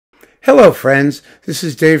Hello, friends. This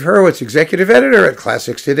is Dave Hurwitz, executive editor at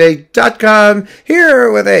ClassicsToday.com,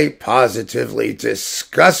 here with a positively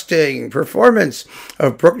disgusting performance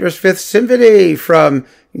of Bruckner's Fifth Symphony from,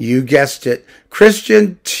 you guessed it,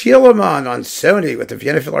 Christian Thielemann on Sony with the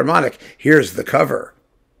Vienna Philharmonic. Here's the cover.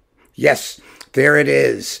 Yes, there it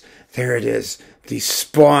is. There it is. The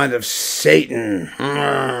spawn of Satan.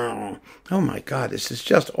 Oh my God, this is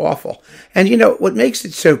just awful. And you know, what makes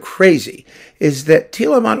it so crazy is that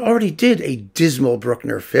Thielemann already did a dismal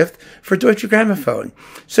Bruckner Fifth for Deutsche Grammophon.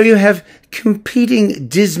 So you have competing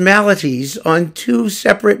dismalities on two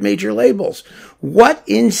separate major labels. What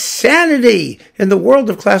insanity in the world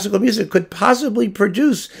of classical music could possibly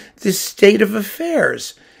produce this state of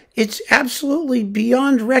affairs? It's absolutely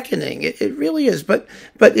beyond reckoning. It really is. But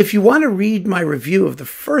if you want to read my review of the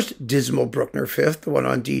first dismal Bruckner Fifth, the one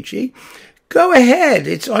on DG, go ahead.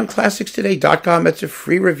 It's on ClassicsToday.com. It's a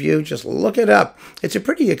free review. Just look it up. It's a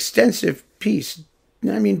pretty extensive piece.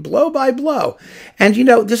 I mean, blow by blow. And, you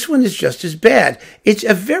know, this one is just as bad. It's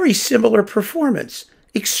a very similar performance.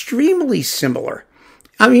 Extremely similar.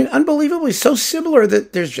 I mean, unbelievably so similar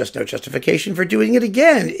that there's just no justification for doing it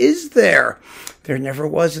again, is there? There never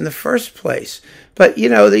was in the first place. But, you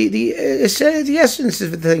know, the essence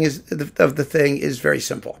of the thing is very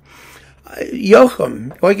simple.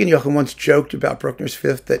 Eugen Joachim once joked about Bruckner's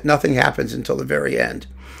Fifth that nothing happens until the very end.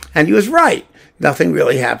 And he was right. Nothing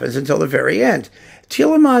really happens until the very end.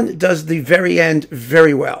 Thielemann does the very end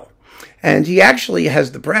very well. And he actually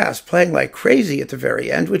has the brass playing like crazy at the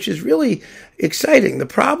very end, which is really exciting. The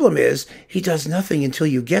problem is he does nothing until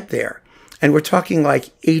you get there. And we're talking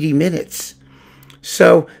like 80 minutes.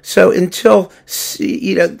 So until,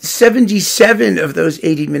 77 of those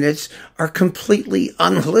 80 minutes are completely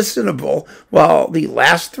unlistenable, while the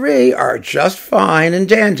last three are just fine and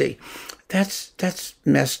dandy. That's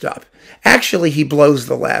messed up. Actually, he blows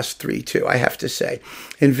the last three, too, I have to say,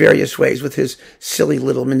 in various ways with his silly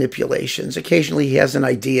little manipulations. Occasionally, he has an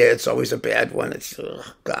idea. It's always a bad one. It's, oh,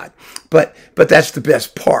 God. But that's the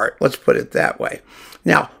best part. Let's put it that way.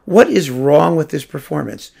 Now, what is wrong with this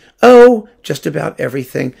performance? Oh, just about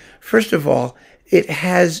everything. First of all, it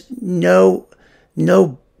has no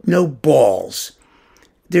balls.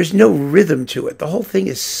 There's no rhythm to it. The whole thing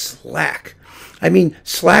is slack. I mean,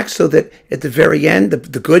 slack so that at the very end,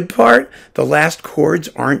 the good part, the last chords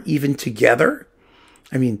aren't even together.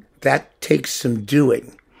 I mean, that takes some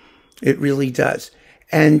doing. It really does.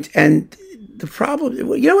 And the problem,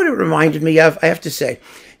 you know what it reminded me of? I have to say,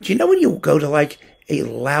 do you know when you go to like a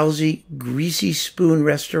lousy, greasy spoon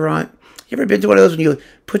restaurant? You ever been to one of those when you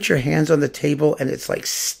put your hands on the table and it's like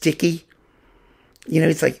sticky? You know,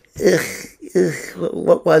 it's like,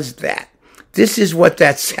 what was that? This is what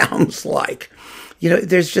that sounds like. You know,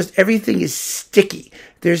 there's just, everything is sticky.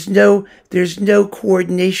 There's no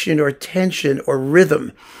coordination or tension or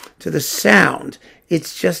rhythm to the sound.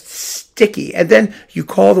 It's just sticky. And then you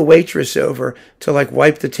call the waitress over to like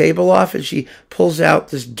wipe the table off, and she pulls out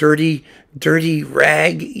this dirty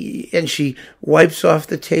rag and she wipes off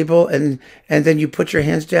the table, and then you put your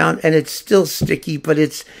hands down and it's still sticky, but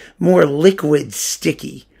it's more liquid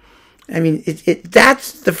sticky. I mean,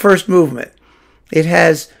 that's the first movement. It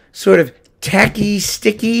has sort of tacky,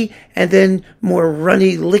 sticky, and then more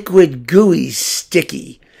runny, liquid, gooey,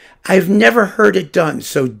 sticky. I've never heard it done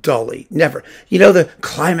so dully. Never. You know the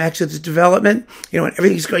climax of the development? You know, when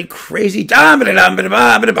everything's going crazy. But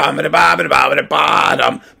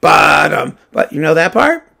you know that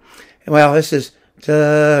part? Well, this is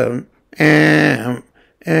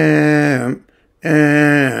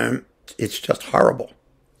it's just horrible.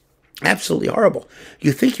 Absolutely horrible.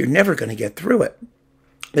 You think you're never going to get through it.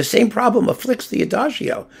 The same problem afflicts the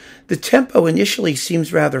Adagio. The tempo initially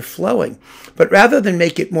seems rather flowing, but rather than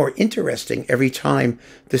make it more interesting every time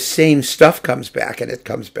the same stuff comes back, and it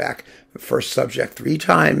comes back, the first subject 3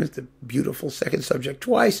 times, the beautiful second subject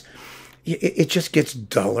twice, it just gets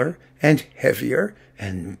duller and heavier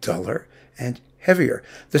and duller and heavier.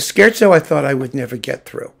 The scherzo I thought I would never get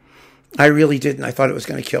through. I really didn't. I thought it was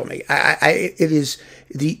going to kill me. It is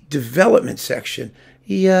the development section.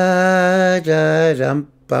 Ya da dum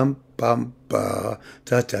bum bum ba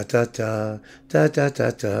da da da da da da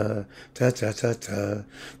da da da da da da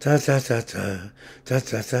da da da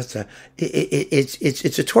da da da.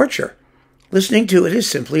 It's a torture. Listening to it is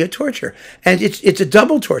simply a torture, and it's a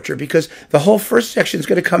double torture because the whole first section is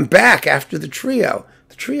going to come back after the trio.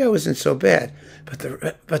 The trio isn't so bad,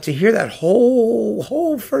 but to hear that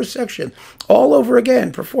whole first section all over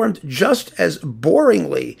again, performed just as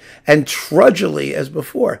boringly and trudgily as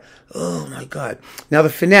before. Oh my God! Now the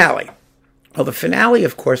finale. Well, the finale,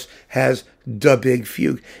 of course, has the big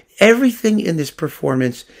fugue. Everything in this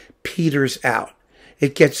performance peters out.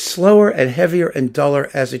 It gets slower and heavier and duller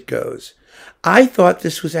as it goes. I thought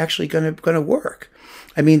this was actually going to work.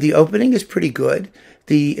 I mean, the opening is pretty good.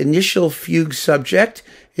 The initial fugue subject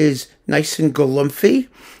is nice and galumphy.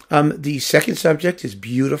 The second subject is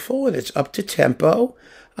beautiful and it's up to tempo.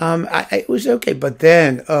 It was okay. But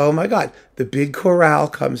then, oh my God, the big chorale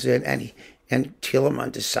comes in and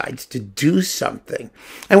Thielemann decides to do something.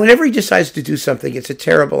 And whenever he decides to do something, it's a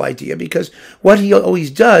terrible idea because what he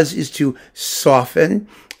always does is to soften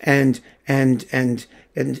and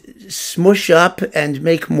smush up and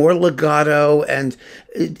make more legato and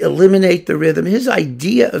eliminate the rhythm. His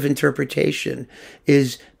idea of interpretation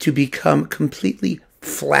is to become completely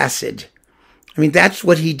flaccid. I mean, that's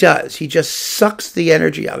what he does. He just sucks the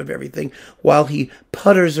energy out of everything while he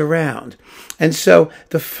putters around. And so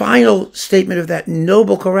the final statement of that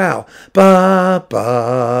noble chorale, ba,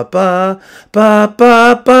 ba, ba, ba,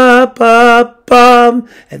 ba, ba, ba, bum,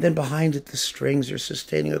 and then behind it the strings are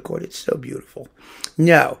sustaining a chord. It's so beautiful.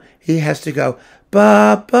 No, he has to go,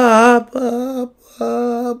 ba, ba, ba,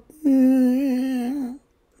 ba,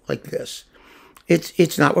 like this.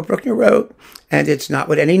 It's not what Bruckner wrote, and it's not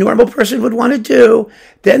what any normal person would want to do.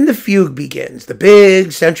 Then the fugue begins, the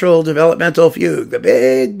big central developmental fugue, the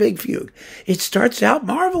big fugue. It starts out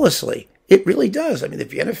marvelously. It really does. I mean, the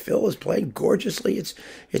Vienna Phil is playing gorgeously.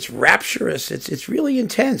 It's rapturous. It's really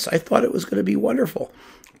intense. I thought it was going to be wonderful.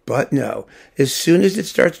 But no, as soon as it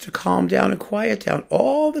starts to calm down and quiet down,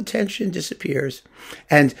 all the tension disappears.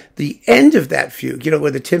 And the end of that fugue, you know, where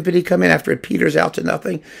the timpani come in after it peters out to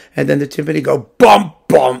nothing, and then the timpani go bum,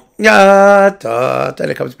 bum, da, da, then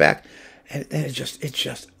it comes back. And then it's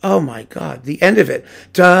just, oh my God, the end of it.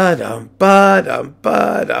 Da, dum, ba, dum,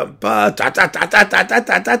 ba, dum, ba, da, da, da, da, da, da,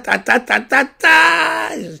 da, da, da, da, da,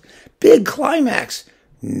 da. Big climax.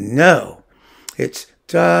 No, it's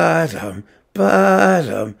da, dum,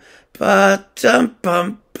 ba-dum, ba-dum,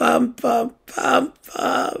 bum, bum, bum, bum,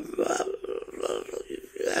 bum,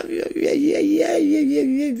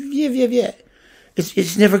 yeah.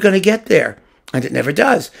 It's never going to get there, and it never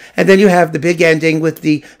does. And then you have the big ending with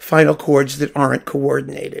the final chords that aren't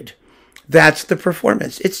coordinated. That's the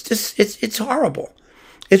performance. It's horrible.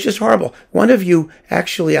 It's just horrible. One of you,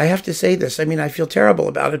 actually, I have to say this. I mean, I feel terrible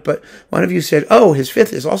about it, but one of you said, oh, his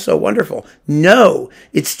fifth is also wonderful. No,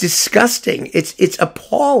 it's disgusting. It's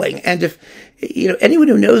appalling. And if, you know, anyone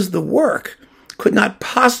who knows the work could not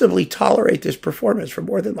possibly tolerate this performance for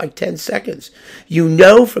more than like 10 seconds. You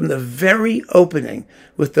know from the very opening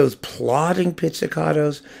with those plodding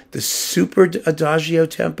pizzicatos, the super adagio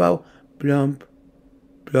tempo, blump,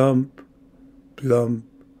 blump, blump,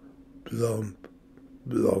 blump.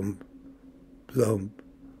 Blump, blump,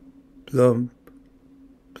 blump,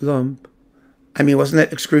 blump. I mean, wasn't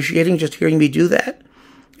that excruciating just hearing me do that?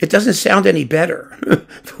 It doesn't sound any better the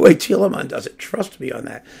way Thielemann does it. Trust me on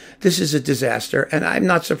that. This is a disaster, and I'm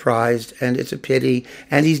not surprised, and it's a pity.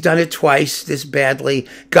 And he's done it twice this badly.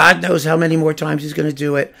 God knows how many more times he's going to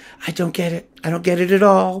do it. I don't get it. I don't get it at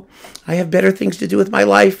all. I have better things to do with my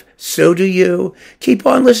life. So do you. Keep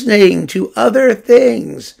on listening to other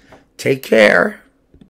things. Take care.